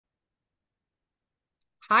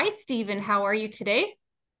Hi, Stephen. How are you today?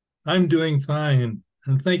 I'm doing fine.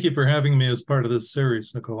 And thank you for having me as part of this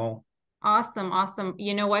series, Nicole. Awesome, awesome.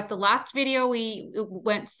 You know what? The last video we it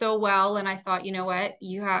went so well, and I thought, you know what?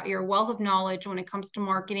 You're a wealth of knowledge when it comes to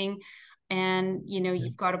marketing, and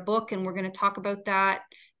you've got a book, and we're going to talk about that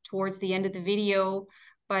towards the end of the video.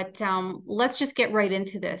 But let's just get right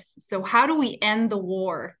into this. So, how do we end the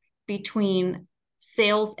war between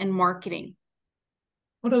sales and marketing?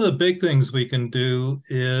 One of the big things we can do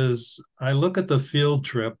is I look at the field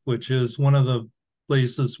trip, which is one of the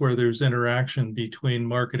places where there's interaction between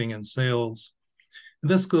marketing and sales.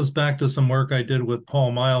 And this goes back to some work I did with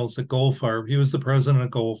Paul Miles at Goldfarb. He was the president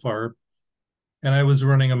of Goldfarb, and I was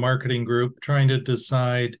running a marketing group trying to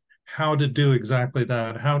decide how to do exactly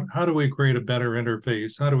that. How do we create a better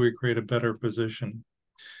interface? How do we create a better position?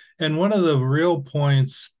 And one of the real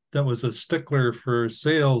points that was a stickler for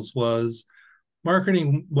sales was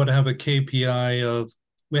marketing would have a KPI of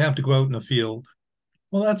we have to go out in the field.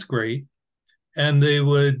 Well, that's great. And they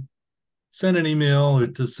would send an email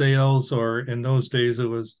to sales, or in those days it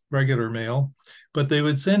was regular mail, but they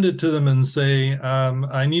would send it to them and say,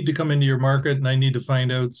 I need to come into your market and I need to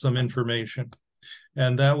find out some information.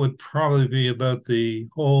 And that would probably be about the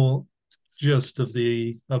whole gist of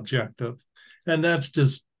the objective. And that's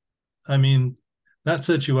just, I mean, that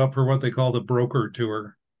sets you up for what they call the broker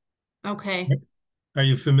tour. Okay, Are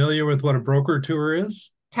you familiar with what a broker tour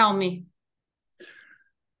is? tell me.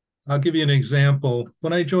 I'll give you an example.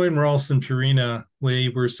 When I joined Ralston Purina, we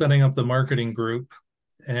were setting up the marketing group,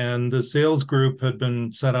 and the sales group had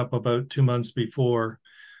been set up about 2 months before.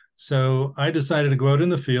 So I decided to go out in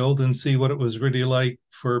the field and see what it was really like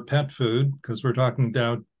for pet food, because we're talking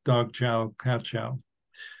dog chow, cat chow.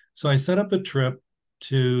 So I set up a trip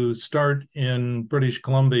to start in British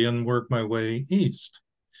Columbia and work my way east.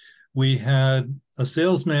 We had a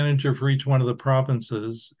sales manager for each one of the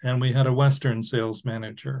provinces, and we had a Western sales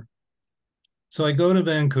manager. So I go to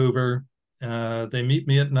Vancouver. They meet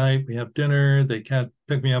me at night. We have dinner. They can't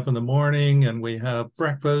pick me up in the morning, and we have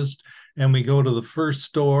breakfast. And we go to the first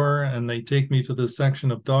store, and they take me to the section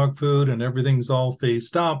of dog food, and everything's all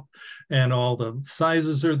faced up, and all the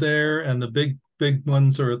sizes are there, and the big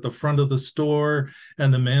ones are at the front of the store.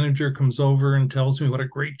 And the manager comes over and tells me what a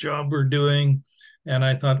great job we're doing. And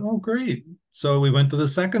I thought, oh, great. So we went to the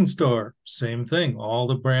second store, same thing. All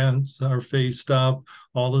the brands are faced up,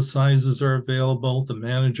 all the sizes are available. The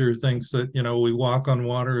manager thinks that, we walk on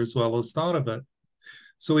water as well as thought of it.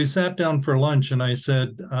 So we sat down for lunch and I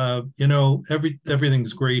said,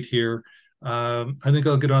 everything's great here. I think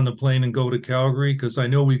I'll get on the plane and go to Calgary because I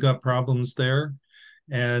know we've got problems there.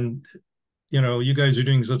 And you guys are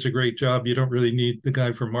doing such a great job. You don't really need the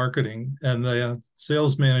guy for marketing. And the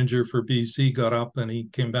sales manager for BC got up and he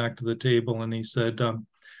came back to the table and he said,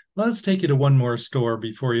 let's take you to one more store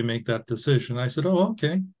before you make that decision. I said, oh,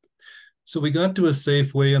 okay. So we got to a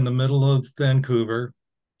Safeway in the middle of Vancouver,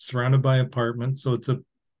 surrounded by apartments. So it's a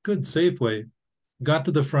good Safeway. Got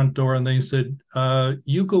to the front door and they said,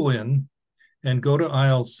 you go in and go to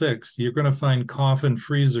aisle 6. You're going to find coffin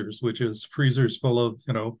freezers, which is freezers full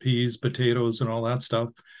of, peas, potatoes, and all that stuff.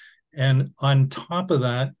 And on top of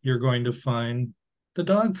that, you're going to find the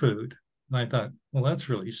dog food. And I thought, well, that's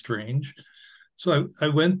really strange. So I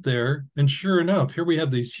went there, and sure enough, here we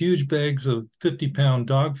have these huge bags of 50-pound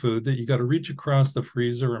dog food that you got to reach across the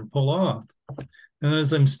freezer and pull off. And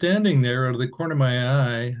as I'm standing there out of the corner of my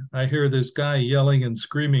eye, I hear this guy yelling and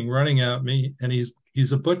screaming, running at me, and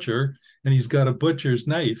he's a butcher, and he's got a butcher's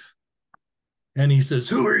knife. And he says,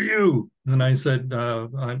 "Who are you?" And I said,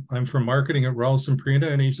 I'm from marketing at Ralston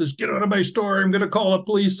Purina. And he says, "Get out of my store. I'm going to call the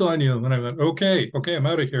police on you." And I went, okay, I'm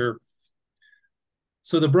out of here.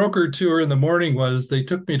 So the broker tour in the morning was they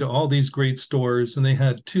took me to all these great stores, and they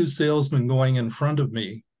had two salesmen going in front of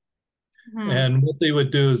me. Hmm. And what they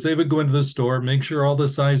would do is they would go into the store, make sure all the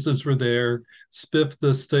sizes were there, spiff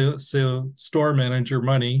the store manager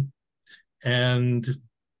money. And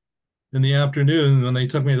in the afternoon, when they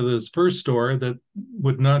took me to this first store that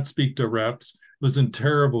would not speak to reps, was in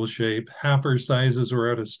terrible shape. Half her sizes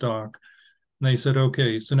were out of stock. And they said,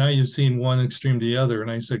 okay, so now you've seen one extreme to the other.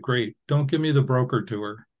 And I said, great, don't give me the broker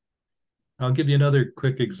tour. I'll give you another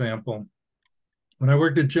quick example. When I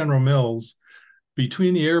worked at General Mills,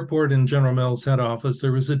 between the airport and General Mills head office,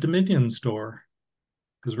 there was a Dominion store,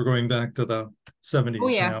 because we're going back to the Oh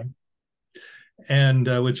 70s yeah. now,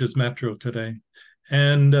 and which is Metro today.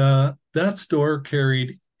 And that store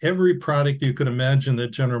carried every product you could imagine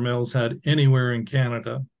that General Mills had anywhere in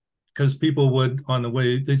Canada. Because people would, on the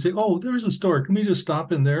way, they'd say, "Oh, there's a store. Can we just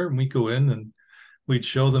stop in there?" And we go in and We'd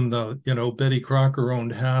show them Betty Crocker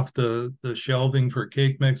owned half the shelving for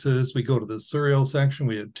cake mixes. We go to the cereal section.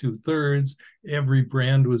 We had 2/3. Every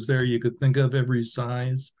brand was there you could think of, every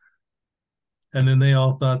size. And then they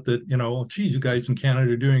all thought that, well, geez, you guys in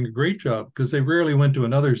Canada are doing a great job, because they rarely went to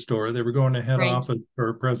another store. They were going to head Right. office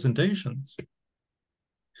for presentations.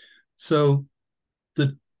 So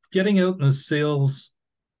the getting out in the sales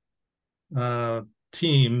uh,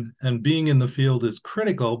 team and being in the field is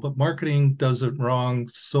critical, but marketing does it wrong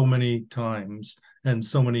so many times and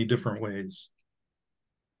so many different ways.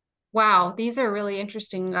 Wow, these are really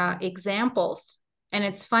interesting examples. And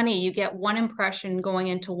it's funny, you get one impression going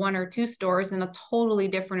into one or two stores and a totally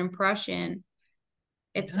different impression.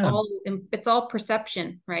 It's Yeah, all it's all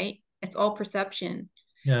perception, right? It's all perception.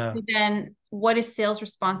 yeah. So then what is sales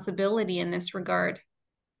responsibility in this regard?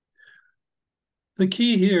 The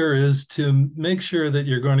key here is to make sure that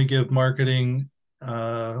you're going to give marketing,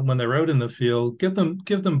 when they're out in the field, give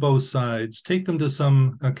them both sides. Take them to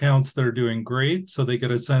some accounts that are doing great, so they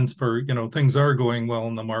get a sense for, things are going well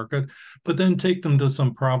in the market, but then take them to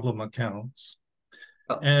some problem accounts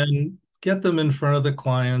Oh, and get them in front of the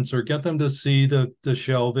clients, or get them to see the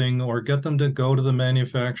shelving, or get them to go to the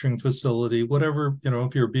manufacturing facility, whatever,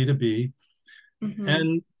 if you're B2B, mm-hmm.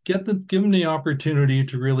 and give them the opportunity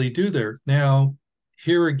to really do there. Now,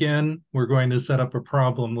 here again, we're going to set up a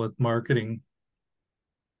problem with marketing.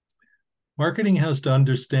 Marketing has to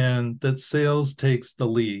understand that sales takes the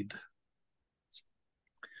lead.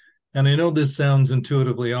 And I know this sounds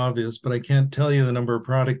intuitively obvious, but I can't tell you the number of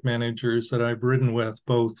product managers that I've ridden with,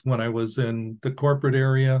 both when I was in the corporate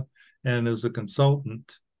area and as a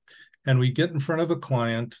consultant. And we get in front of a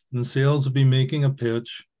client, and sales will be making a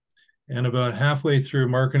pitch. And about halfway through,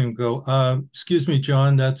 marketing will go, excuse me,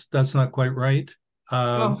 John, that's not quite right.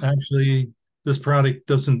 Oh, Actually, this product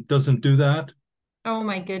doesn't do that. oh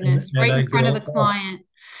my And, goodness, and right I in front of the go, oh, client.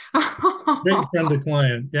 right in front of the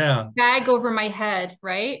client. Yeah. Bag over my head,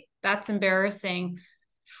 right? That's embarrassing.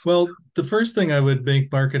 Well, the first thing I would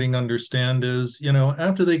make marketing understand is,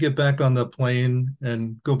 after they get back on the plane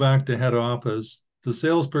and go back to head office, the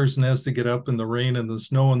salesperson has to get up in the rain and the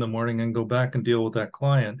snow in the morning and go back and deal with that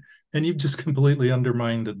client. And you've just completely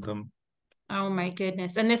undermined them. Oh my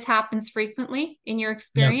goodness. And this happens frequently in your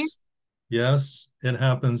experience? Yes. Yes, it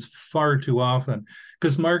happens far too often,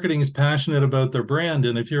 because marketing is passionate about their brand.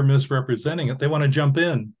 And if you're misrepresenting it, they want to jump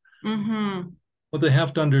in. Mm-hmm. What they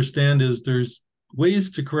have to understand is there's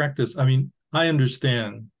ways to correct this. I mean, I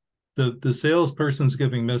understand the salesperson's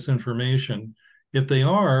giving misinformation. If they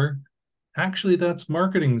are, actually, that's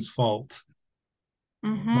marketing's fault.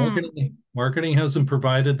 Mm-hmm. Marketing hasn't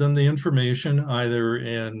provided them the information, either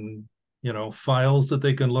in files that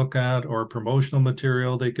they can look at, or promotional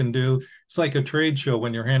material they can do. It's like a trade show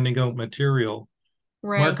when you're handing out material.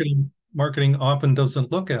 Right. Marketing often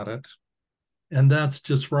doesn't look at it, and that's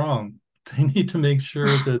just wrong. They need to make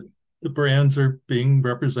sure that the brands are being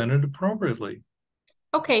represented appropriately.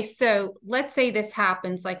 Okay, so let's say this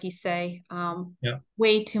happens, like you say, Yeah,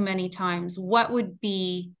 way too many times. What would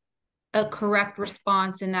be a correct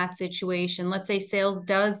response in that situation? Let's say sales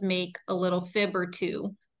does make a little fib or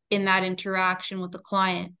two in that interaction with the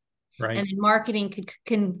client, and right. then marketing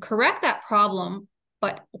can correct that problem,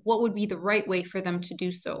 but what would be the right way for them to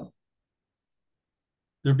do so?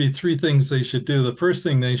 There'd be three things they should do. The first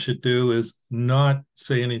thing they should do is not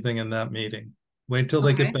say anything in that meeting. Wait till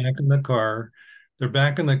they get Okay. back in the car. They're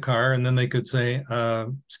back in the car, and then they could say,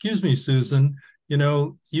 excuse me, Susan,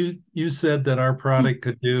 you said that our product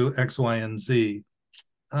could do X, Y, and Z.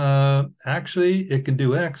 Actually, it can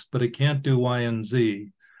do X, but it can't do Y and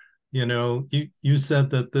Z. You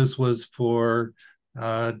said that this was for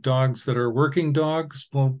dogs that are working dogs.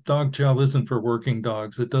 Well, dog chow isn't for working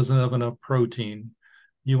dogs. It doesn't have enough protein.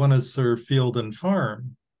 You want to serve field and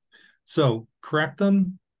farm. So correct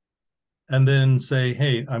them, and then say,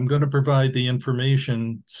 hey, I'm going to provide the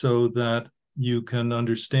information so that you can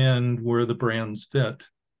understand where the brands fit.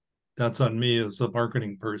 That's on me as a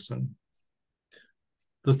marketing person.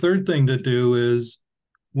 The third thing to do is,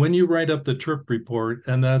 when you write up the trip report,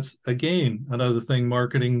 and that's again another thing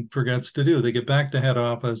marketing forgets to do. They get back to head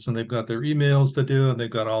office and they've got their emails to do, and they've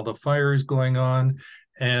got all the fires going on,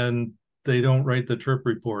 and they don't write the trip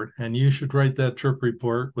report. And you should write that trip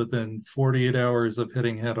report within 48 hours of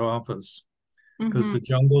hitting head office, because Mm-hmm. the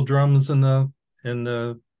jungle drums in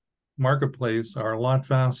the marketplace are a lot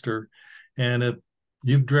faster. And if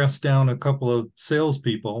you've dressed down a couple of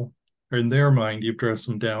salespeople, or in their mind you've dressed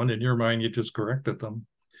them down, in your mind you just corrected them,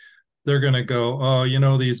 they're going to go,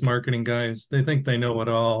 oh, these marketing guys, they think they know it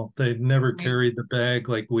all. They've never Right. carried the bag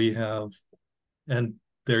like we have. And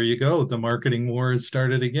there you go. The marketing war has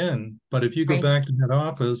started again. But if you go Right. back to that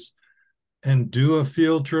office and do a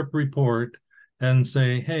field trip report and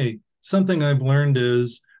say, hey, something I've learned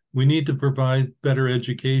is we need to provide better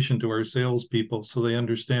education to our salespeople so they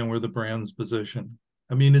understand where the brand's positioned.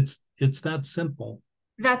 I mean, it's that simple.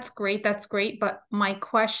 That's great. That's great. But my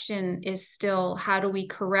question is still, how do we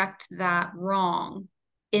correct that wrong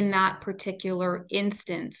in that particular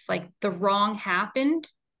instance? Like the wrong happened,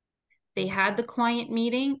 they had the client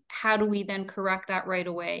meeting. How do we then correct that right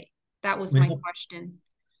away? That was We my have, question.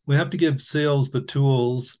 we have to give sales the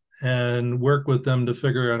tools and work with them to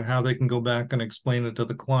figure out how they can go back and explain it to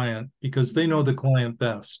the client because they know the client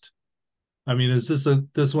best. I mean, is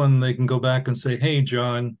this one they can go back and say, hey,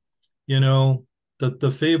 John, you know,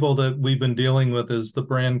 the fable that we've been dealing with is the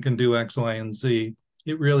brand can do X, Y, and Z.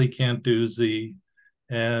 It really can't do Z.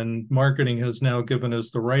 And marketing has now given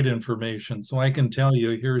us the right information. So I can tell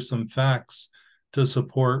you, here's some facts to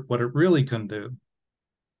support what it really can do.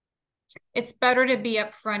 It's better to be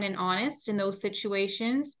upfront and honest in those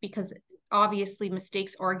situations because obviously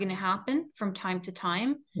mistakes are going to happen from time to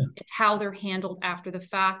time. Yeah. It's how they're handled after the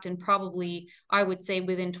fact, and probably I would say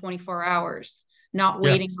within 24 hours, not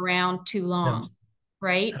waiting Yes. around too long, Yes.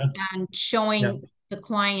 right? That's, And yeah. showing the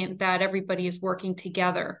client that everybody is working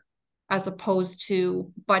together as opposed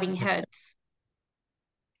to butting heads,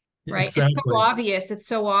 right? It's so Exactly. obvious. It's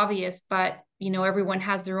so obvious, but everyone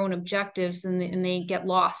has their own objectives, and they get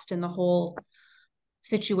lost in the whole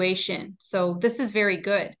situation. So this is very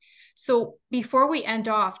good. So before we end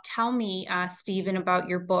off, tell me, Stephen, about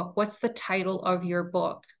your book. What's the title of your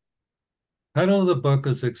book? Title of the book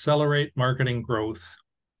is Accelerate Marketing Growth.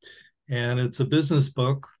 And it's a business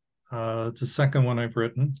book. It's the second one I've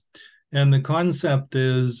written. And the concept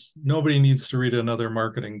is nobody needs to read another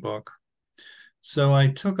marketing book. So I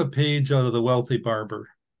took a page out of The Wealthy Barber.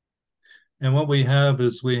 And what we have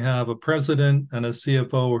is we have a president and a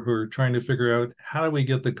CFO who are trying to figure out how do we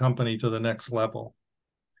get the company to the next level.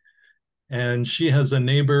 And she has a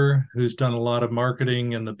neighbor who's done a lot of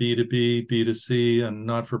marketing in the B2B, B2C, and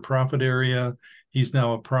not for profit area. He's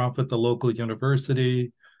now a prof at the local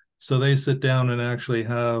university. So they sit down and actually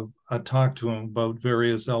have a talk to him about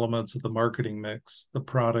various elements of the marketing mix, the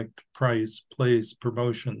product, price, place,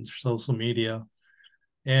 promotions, social media.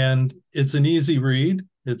 And it's an easy read.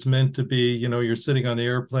 It's meant to be, you're sitting on the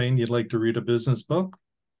airplane, you'd like to read a business book.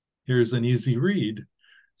 Here's an easy read.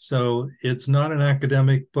 So it's not an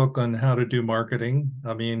academic book on how to do marketing.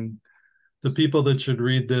 I mean, the people that should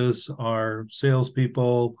read this are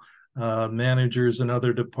salespeople, managers in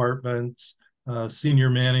other departments,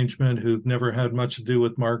 senior management who've never had much to do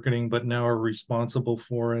with marketing, but now are responsible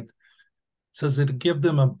for it. Says it give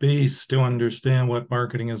them a base to understand what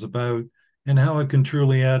marketing is about and how it can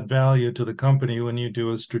truly add value to the company when you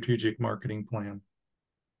do a strategic marketing plan.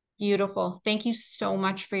 Beautiful. Thank you so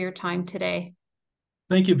much for your time today.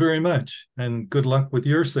 Thank you very much, and good luck with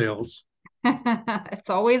your sales. It's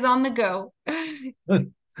always on the go.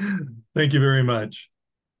 Thank you very much.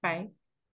 Bye.